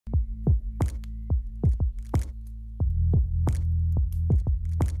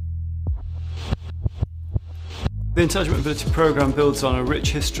The Intelligent Mobility programme builds on a rich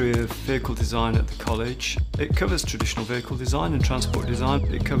history of vehicle design at the college. It covers traditional vehicle design and transport design.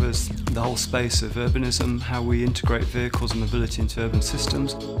 It covers the whole space of urbanism, how we integrate vehicles and mobility into urban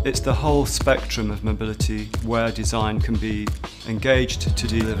systems. It's the whole spectrum of mobility where design can be engaged to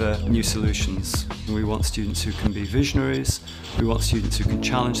deliver new solutions. We want students who can be visionaries, we want students who can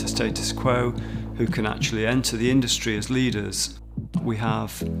challenge the status quo, who can actually enter the industry as leaders. We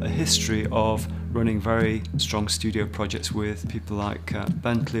have a history of running very strong studio projects with people like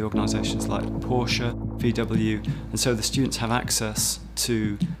Bentley, organisations like Porsche, VW, and so the students have access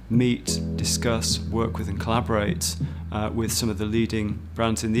to meet, discuss, work with and collaborate with some of the leading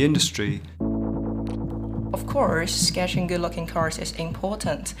brands in the industry. Of course, sketching good-looking cars is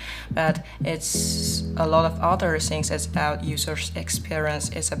important, but it's a lot of other things. It's about user experience,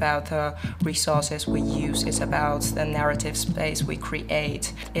 it's about the resources we use, it's about the narrative space we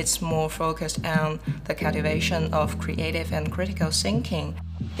create. It's more focused on the cultivation of creative and critical thinking.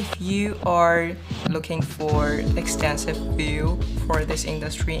 If you are looking for extensive view for this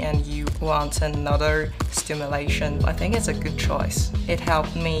industry and you want another stimulation, I think it's a good choice. It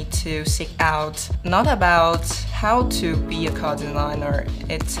helped me to seek out not about how to be a car designer,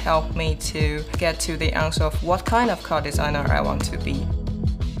 it helped me to get to the answer of what kind of car designer I want to be.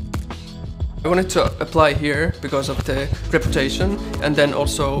 I wanted to apply here because of the reputation and then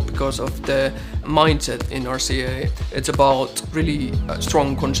also because of the mindset in RCA. It's about really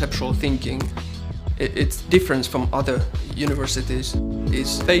strong conceptual thinking. Its difference from other universities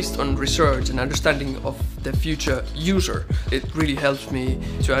is based on research and understanding of the future user. It really helps me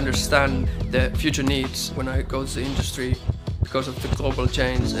to understand the future needs when I go to the industry. Because of the global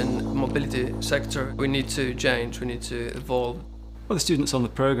change in mobility sector, we need to change, we need to evolve. Well, the students on the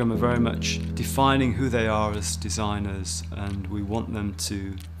programme are very much defining who they are as designers, and we want them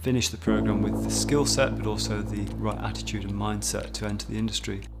to finish the programme with the skill set but also the right attitude and mindset to enter the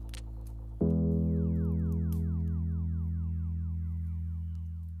industry.